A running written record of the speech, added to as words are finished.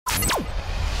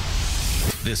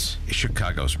This is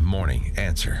Chicago's Morning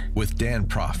Answer with Dan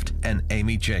Proft and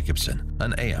Amy Jacobson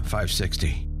on AM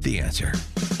 560. The Answer.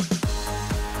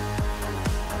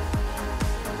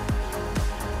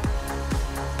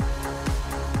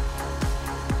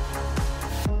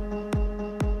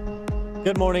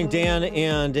 Good morning, Dan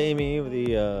and Amy.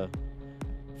 The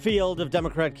field of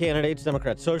Democrat candidates,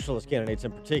 Democrat socialist candidates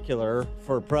in particular,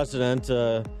 for president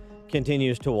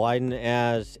continues to widen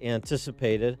as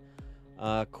anticipated.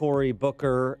 Cory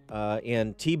Booker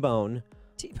and T-Bone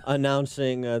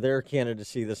announcing their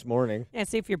candidacy this morning. Yeah,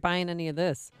 see if you're buying any of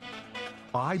this.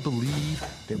 I believe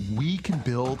that we can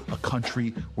build a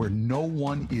country where no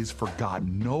one is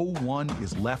forgotten, no one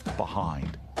is left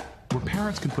behind, where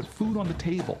parents can put food on the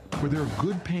table, where there are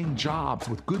good-paying jobs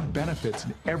with good benefits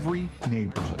in every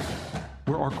neighborhood,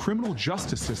 where our criminal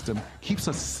justice system keeps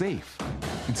us safe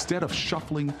instead of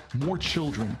shuffling more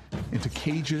children into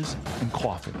cages and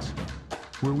coffins,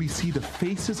 where we see the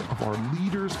faces of our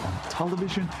leaders on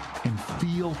television and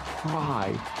feel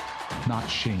pride, not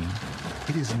shame.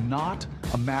 It is not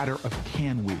a matter of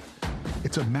can we.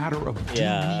 It's a matter of do we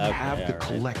have the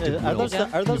collective will,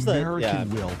 the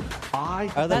American will. I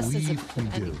believe we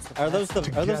do. Are those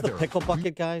the pickle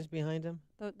bucket guys behind him?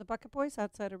 The Bucket Boys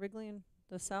outside of Wrigley and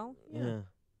the Cell? Yeah.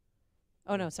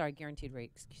 Oh, no, sorry, Guaranteed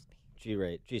Rate. Excuse me.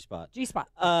 G-Rate, G-Spot. G-Spot.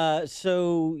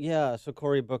 So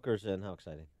Cory Booker's in. How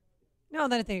exciting. No,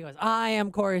 then I think he goes, I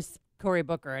am Cory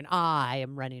Booker, and I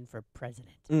am running for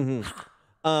president.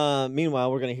 Mm-hmm. Meanwhile,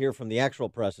 we're going to hear from the actual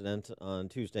president on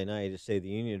Tuesday night to say the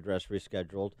union address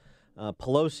rescheduled.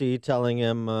 Pelosi telling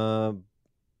him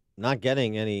not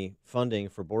getting any funding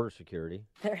for border security.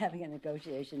 They're having a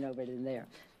negotiation over it in there.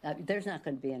 There's not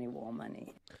going to be any wall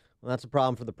money. Well, that's a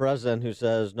problem for the president who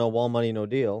says no wall money, no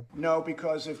deal. No,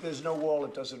 because if there's no wall,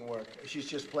 it doesn't work. She's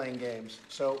just playing games.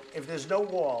 So if there's no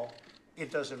wall,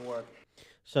 it doesn't work.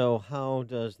 So how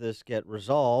does this get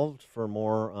resolved? For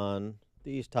more on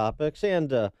these topics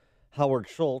and Howard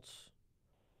Schultz,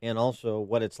 and also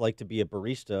what it's like to be a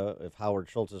barista if Howard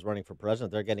Schultz is running for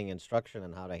president. They're getting instruction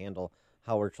on how to handle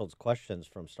Howard Schultz questions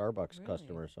from Starbucks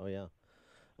customers. Oh, yeah.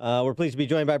 We're pleased to be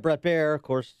joined by Bret Baier, of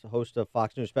course, host of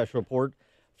Fox News Special Report,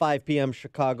 5 p.m.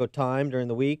 Chicago time during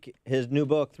the week. His new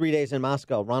book, 3 Days in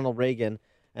Moscow, Ronald Reagan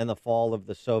and the Fall of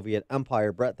the Soviet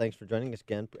Empire. Bret, thanks for joining us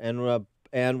again.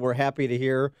 And we're happy to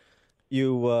hear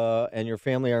you and your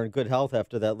family are in good health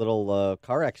after that little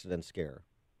car accident scare.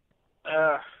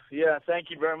 Yeah, thank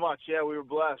you very much. Yeah, we were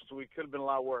blessed. We could have been a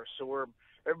lot worse. So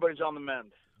everybody's on the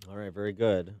mend. All right, very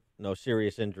good. No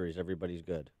serious injuries. Everybody's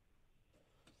good.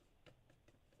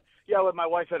 Yeah, well, my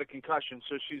wife had a concussion,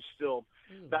 so she's still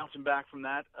bouncing back from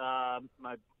that.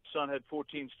 My son had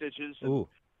 14 stitches. Ooh.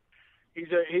 He's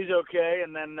okay,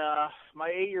 and then my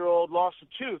 8-year-old lost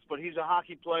a tooth, but he's a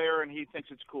hockey player, and he thinks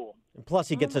it's cool. And plus,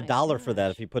 he gets $1 for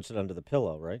that if he puts it under the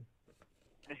pillow, right?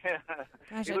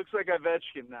 He looks like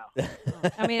Ovechkin now.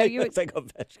 I mean, He looks like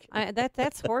Ovechkin.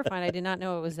 That's horrifying. I did not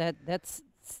know it was that's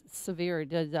severe.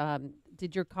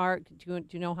 Did your car? Do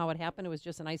you know how it happened? It was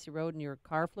just an icy road, and your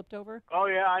car flipped over. Oh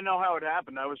yeah, I know how it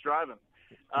happened. I was driving.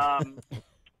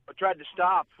 I tried to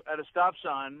stop at a stop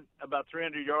sign about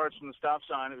 300 yards from the stop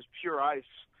sign. It was pure ice.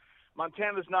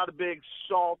 Montana's not a big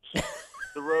salt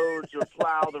the roads or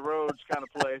plow the roads kind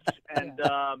of place. And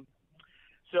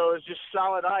so it was just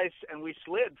solid ice, and we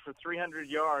slid for 300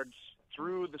 yards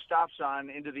through the stop sign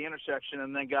into the intersection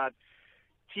and then got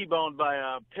T-boned by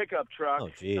a pickup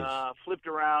truck, flipped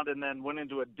around, and then went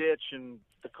into a ditch, and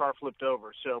the car flipped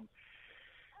over. So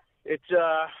it's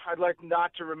I'd like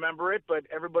not to remember it, but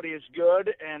everybody is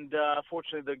good, and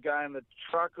fortunately the guy in the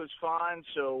truck was fine.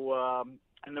 So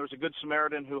and there was a good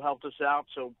Samaritan who helped us out.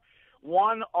 So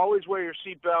 1, always wear your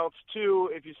seatbelts. 2,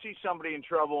 if you see somebody in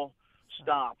trouble,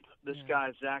 stop. This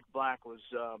guy Zach Black was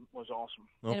awesome.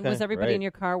 Okay, and was everybody in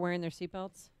your car wearing their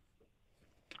seatbelts?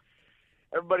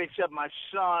 Everybody except my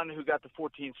son, who got the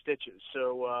 14 stitches.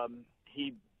 So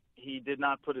he did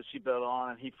not put his seatbelt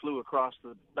on, and he flew across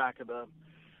the back of the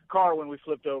car when we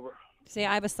flipped over. See,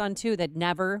 I have a son, too, that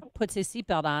never puts his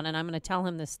seatbelt on, and I'm going to tell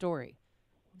him this story.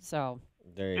 So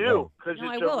there you go. Because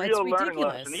no, it's I will. a real It's learning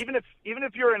ridiculous. lesson. Even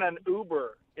if you're in an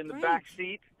Uber in the Right. back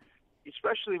seat,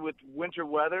 especially with winter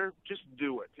weather, just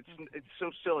do it. It's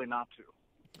so silly not to.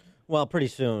 Well, pretty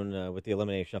soon, with the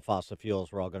elimination of fossil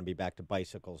fuels, we're all going to be back to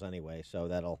bicycles anyway, so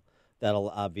that'll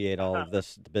obviate all of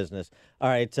this business. All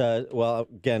right. Well,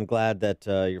 again, glad that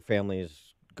your family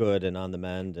is good and on the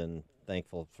mend, and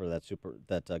thankful for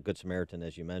that Good Samaritan,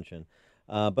 as you mentioned.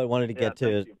 But wanted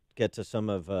to get to some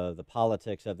of the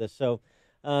politics of this. So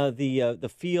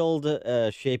the field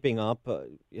shaping up.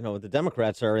 The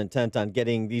Democrats are intent on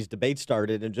getting these debates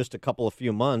started in just a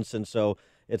few months, and so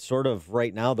it's sort of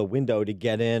right now the window to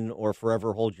get in or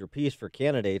forever hold your peace for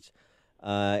candidates,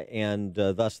 and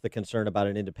thus the concern about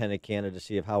an independent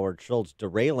candidacy of Howard Schultz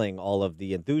derailing all of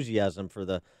the enthusiasm for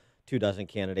the 24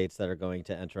 candidates that are going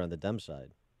to enter on the Dem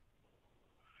side.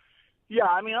 Yeah,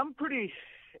 I mean, I'm pretty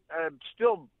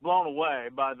still blown away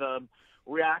by the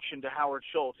reaction to Howard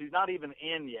Schultz. He's not even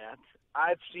in yet.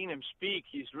 I've seen him speak.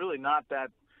 He's really not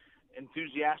that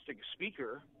enthusiastic a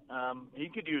speaker. He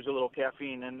could use a little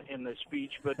caffeine in the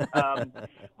speech, but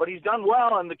he's done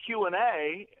well in the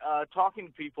Q&A, talking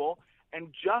to people. And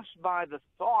just by the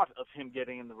thought of him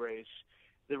getting in the race,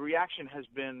 the reaction has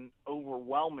been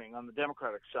overwhelming on the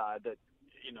Democratic side that,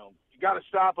 you got to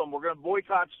stop him. We're going to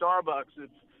boycott Starbucks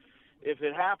if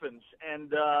it happens.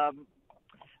 And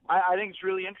I think it's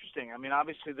really interesting. I mean,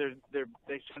 obviously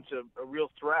they sense a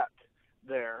real threat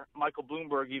there. Michael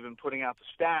Bloomberg even putting out the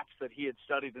stats that he had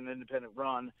studied an independent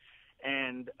run,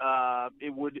 and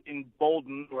it would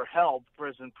embolden or help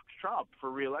President Trump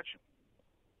for re-election.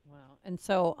 Wow. And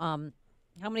so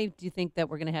how many do you think that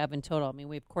we're going to have in total? I mean,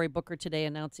 we have Cory Booker today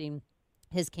announcing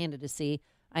his candidacy.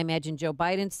 I imagine Joe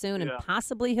Biden soon and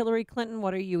possibly Hillary Clinton.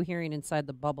 What are you hearing inside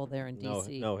the bubble there in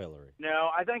D.C.? No Hillary. No,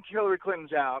 I think Hillary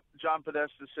Clinton's out. John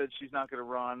Podesta said she's not going to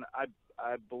run.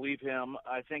 I believe him.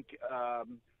 I think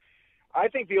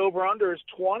the over-under is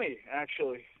 20,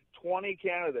 actually. 20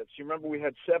 candidates. You remember we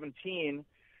had 17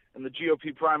 in the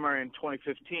GOP primary in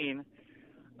 2015.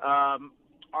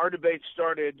 Our debate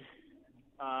started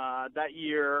that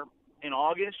year in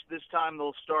August. This time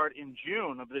they'll start in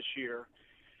June of this year.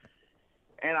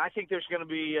 And I think there's going to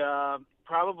be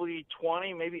probably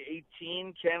 20, maybe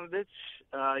 18 candidates.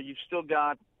 You've still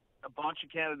got a bunch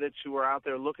of candidates who are out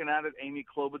there looking at it. Amy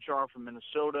Klobuchar from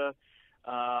Minnesota,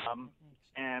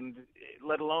 and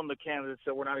let alone the candidates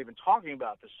that we're not even talking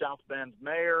about, the South Bend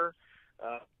mayor.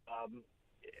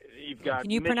 You've got Can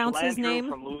you Mitch pronounce Landrieu his name?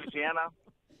 from Louisiana.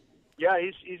 Yeah,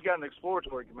 he's got an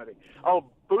exploratory committee. Oh,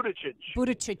 Buttigieg.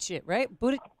 Buttigieg, right?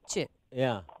 Buttigieg.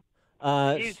 Yeah.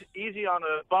 He's easy on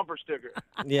a bumper sticker.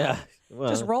 Yeah. Well,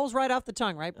 Just rolls right off the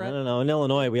tongue, right, I Brett? don't know. In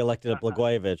Illinois, we elected a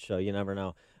Blagojevich, so you never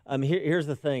know. Here's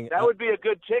the thing. That would be a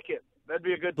good ticket. That'd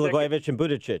be a good ticket. Blagojevich and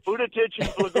Buttigieg. Buttigieg and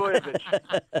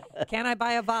Blagojevich. Can I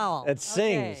buy a vowel? It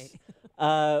sings.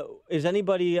 Okay. Is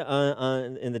anybody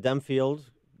in the Dem field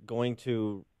going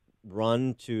to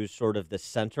run to sort of the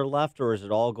center left, or is it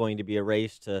all going to be a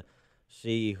race to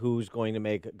see who's going to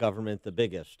make government the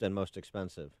biggest and most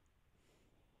expensive?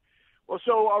 Well,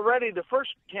 so already the first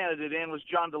candidate in was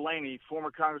John Delaney, former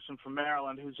congressman from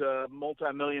Maryland, who's a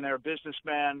multimillionaire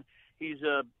businessman. He's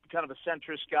a kind of a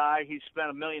centrist guy. He's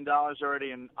spent $1 million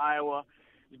already in Iowa.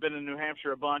 He's been in New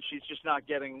Hampshire a bunch. He's just not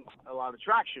getting a lot of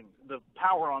traction. The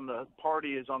power on the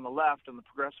party is on the left, on the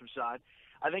progressive side.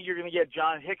 I think you're going to get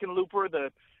John Hickenlooper,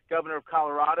 the governor of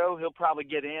Colorado. He'll probably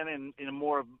get in a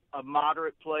more of a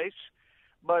moderate place.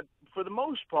 But for the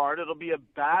most part, it'll be a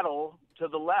battle to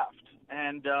the left.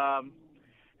 And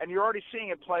you're already seeing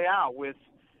it play out with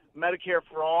Medicare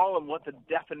for all and what the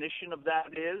definition of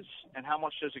that is and how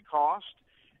much does it cost,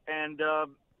 and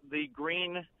the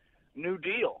Green New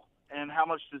Deal and how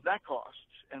much does that cost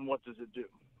and what does it do.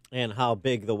 And how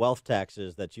big the wealth tax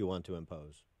is that you want to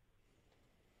impose.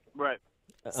 Right.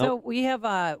 So we have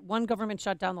one government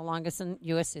shutdown, the longest in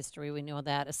U.S. history. We know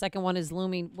that. A second one is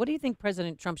looming. What do you think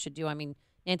President Trump should do? I mean,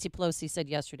 Nancy Pelosi said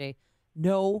yesterday,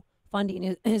 no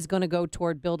funding is going to go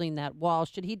toward building that wall.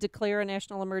 Should he declare a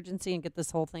national emergency and get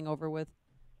this whole thing over with?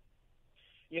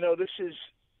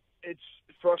 It's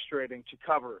frustrating to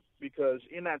cover because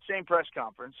in that same press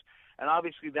conference, and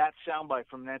obviously that soundbite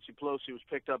from Nancy Pelosi was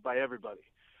picked up by everybody.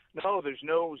 No, there's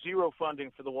zero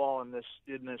funding for the wall in this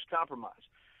compromise.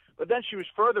 But then she was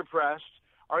further pressed,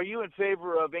 are you in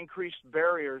favor of increased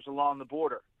barriers along the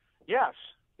border? Yes,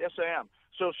 I am.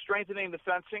 So strengthening the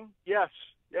fencing? Yes,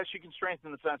 you can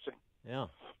strengthen the fencing. Yeah.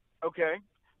 Okay,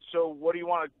 so what do you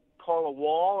want to call a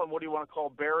wall, and what do you want to call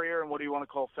barrier, and what do you want to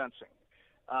call fencing?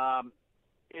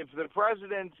 If the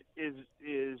president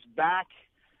is back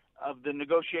of the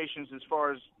negotiations as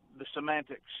far as the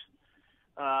semantics,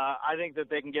 I think that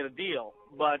they can get a deal.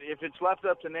 But if it's left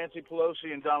up to Nancy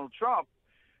Pelosi and Donald Trump,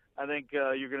 I think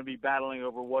you're going to be battling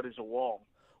over what is a wall.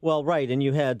 Well, right, and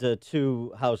you had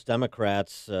two House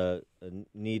Democrats,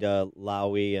 Nita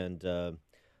Lowey and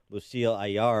Lucille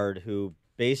Ayard, who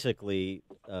basically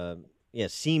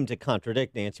seemed to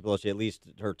contradict Nancy Pelosi, at least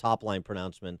her top-line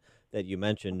pronouncement that you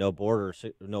mentioned, no border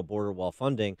wall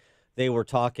funding. They were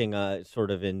talking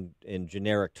sort of in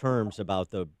generic terms about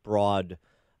the broad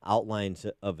outlines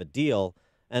of a deal.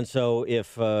 And so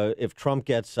if Trump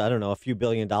gets, I don't know, a few $1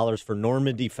 billion for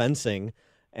Normandy fencing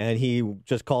and he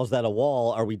just calls that a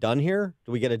wall. Are we done here?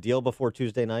 Do we get a deal before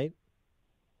Tuesday night?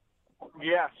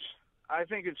 Yes, I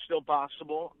think it's still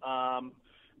possible.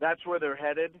 That's where they're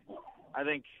headed. I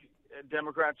think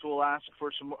Democrats will ask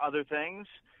for some other things,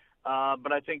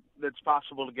 but I think it's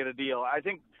possible to get a deal. I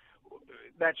think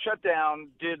that shutdown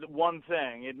did one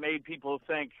thing. It made people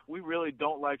think we really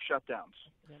don't like shutdowns,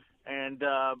 and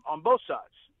on both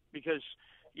sides, because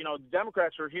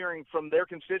Democrats are hearing from their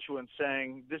constituents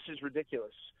saying this is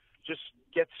ridiculous. Just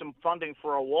get some funding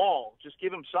for a wall. Just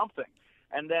give them something.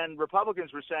 And then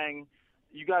Republicans were saying,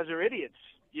 you guys are idiots.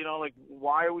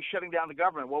 Why are we shutting down the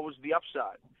government? What was the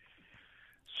upside?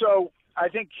 So I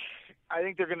think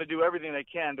they're going to do everything they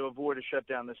can to avoid a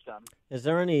shutdown this time. Is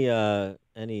there any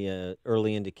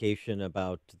early indication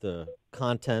about the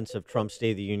contents of Trump's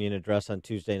State of the Union address on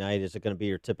Tuesday night? Is it going to be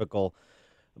your typical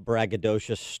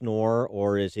braggadocious snore,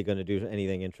 or is he going to do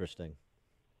anything interesting?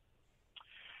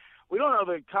 We don't know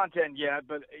the content yet,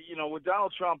 but with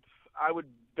Donald Trump, I would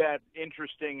bet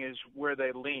interesting is where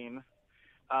they lean.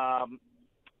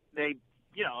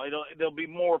 There'll be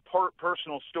more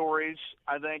personal stories,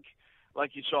 I think,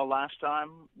 like you saw last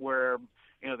time, where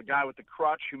the guy with the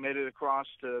crutch who made it across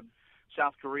to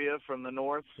South Korea from the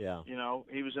north. Yeah.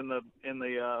 He was in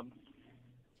the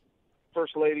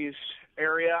First Lady's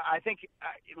area. I think,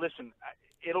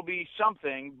 it'll be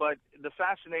something, but the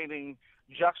fascinating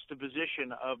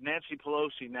juxtaposition of Nancy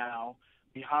Pelosi now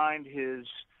behind his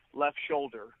left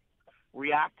shoulder,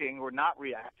 reacting or not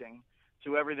reacting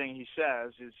to everything he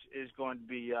says is going to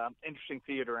be interesting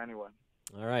theater anyway.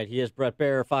 All right. He is Bret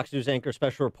Baier, Fox News anchor,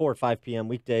 special report, 5 p.m.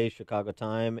 weekdays, Chicago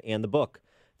time, and the book,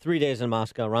 3 Days in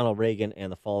Moscow, Ronald Reagan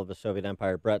and the Fall of the Soviet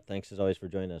Empire. Bret, thanks as always for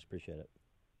joining us. Appreciate it.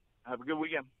 Have a good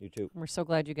weekend. You too. We're so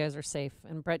glad you guys are safe.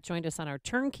 And Bret joined us on our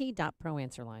turnkey.pro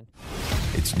answer line.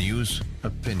 It's news,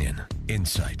 opinion,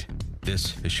 insight.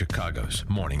 This is Chicago's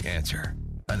Morning Answer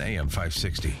on AM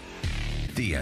 560.